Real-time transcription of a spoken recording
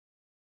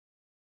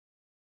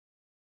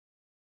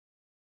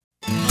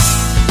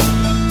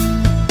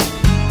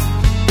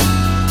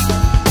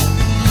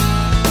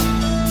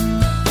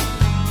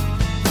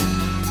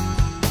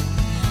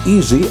E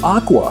Zee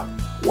Aqua.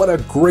 What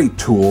a great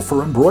tool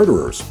for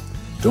embroiderers.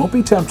 Don't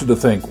be tempted to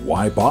think,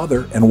 why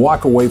bother, and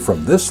walk away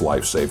from this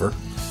lifesaver.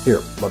 Here,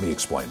 let me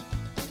explain.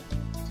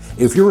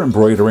 If you're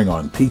embroidering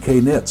on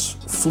piqué knits,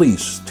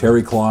 fleece,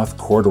 terry cloth,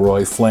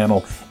 corduroy,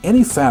 flannel,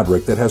 any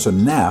fabric that has a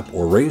nap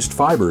or raised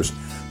fibers,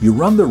 you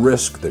run the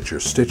risk that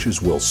your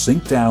stitches will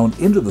sink down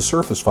into the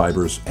surface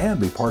fibers and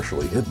be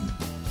partially hidden.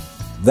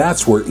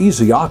 That's where E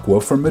Zee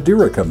Aqua from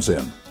Madeira comes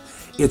in.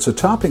 It's a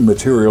topping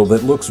material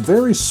that looks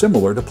very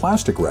similar to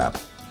plastic wrap.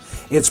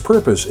 Its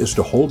purpose is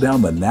to hold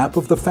down the nap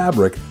of the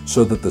fabric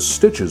so that the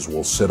stitches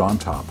will sit on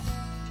top.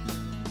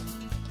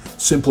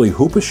 Simply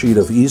hoop a sheet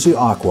of E Zee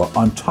Aqua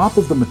on top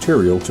of the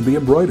material to be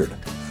embroidered.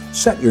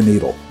 Set your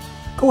needle.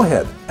 Go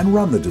ahead and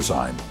run the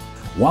design.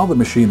 While the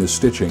machine is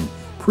stitching,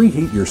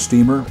 preheat your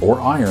steamer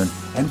or iron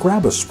and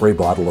grab a spray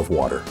bottle of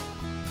water.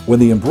 When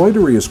the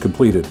embroidery is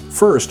completed,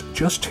 first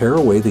just tear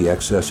away the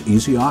excess E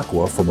Zee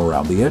Aqua from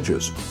around the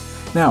edges.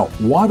 Now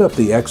wad up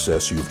the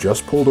excess you've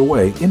just pulled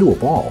away into a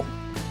ball.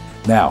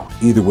 Now,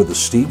 either with the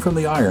steam from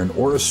the iron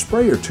or a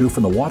spray or two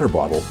from the water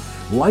bottle,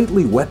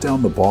 lightly wet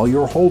down the ball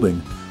you're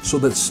holding so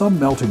that some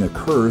melting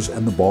occurs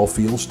and the ball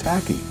feels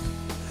tacky.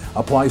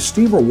 Apply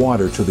steam or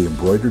water to the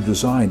embroidered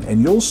design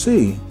and you'll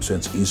see,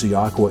 since E Zee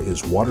Aqua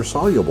is water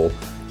soluble,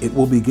 it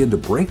will begin to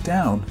break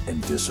down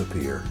and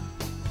disappear.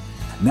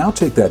 Now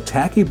take that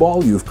tacky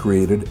ball you've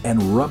created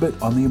and rub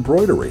it on the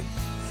embroidery.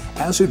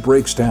 As it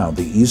breaks down,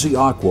 the E Zee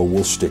Aqua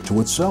will stick to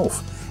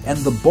itself, and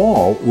the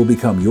ball will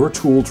become your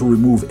tool to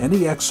remove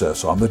any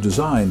excess on the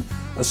design,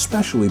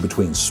 especially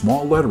between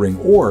small lettering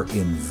or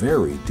in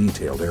very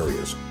detailed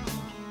areas.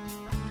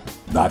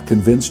 Not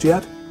convinced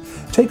yet?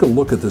 Take a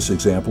look at this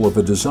example of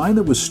a design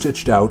that was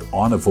stitched out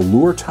on a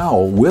velour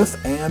towel with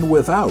and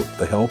without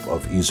the help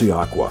of E Zee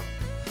Aqua.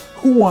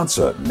 Who wants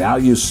a now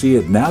you see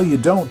it, now you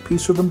don't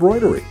piece of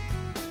embroidery?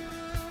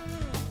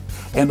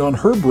 And on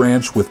her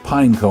branch with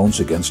pine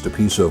cones against a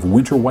piece of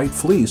winter white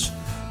fleece,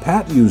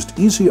 Pat used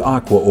E Zee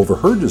Aqua over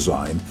her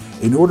design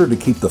in order to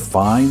keep the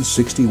fine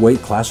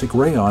 60-weight classic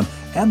rayon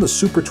and the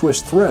super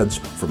twist threads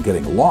from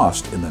getting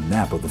lost in the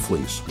nap of the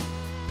fleece.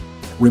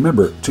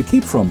 Remember to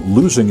keep from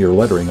losing your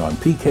lettering on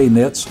piqué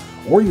knits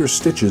or your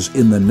stitches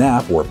in the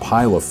nap or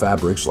pile of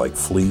fabrics like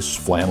fleece,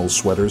 flannel,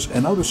 sweaters,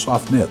 and other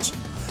soft knits.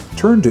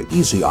 Turn to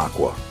E Zee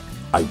Aqua.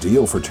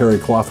 Ideal for terry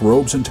cloth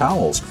robes and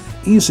towels,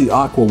 E Zee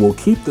Aqua will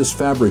keep this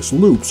fabric's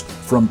loops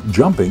from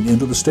jumping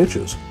into the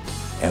stitches.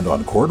 And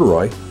on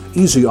corduroy,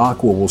 E Zee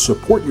Aqua will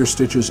support your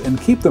stitches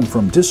and keep them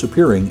from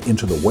disappearing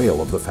into the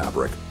wale of the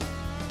fabric.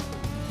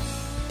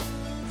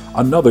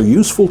 Another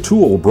useful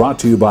tool brought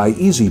to you by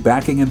E Zee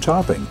Backing and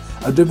Topping,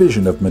 a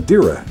division of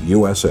Madeira,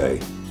 USA.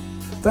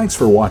 Thanks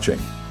for watching.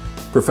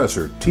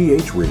 Professor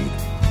T.H. Reed.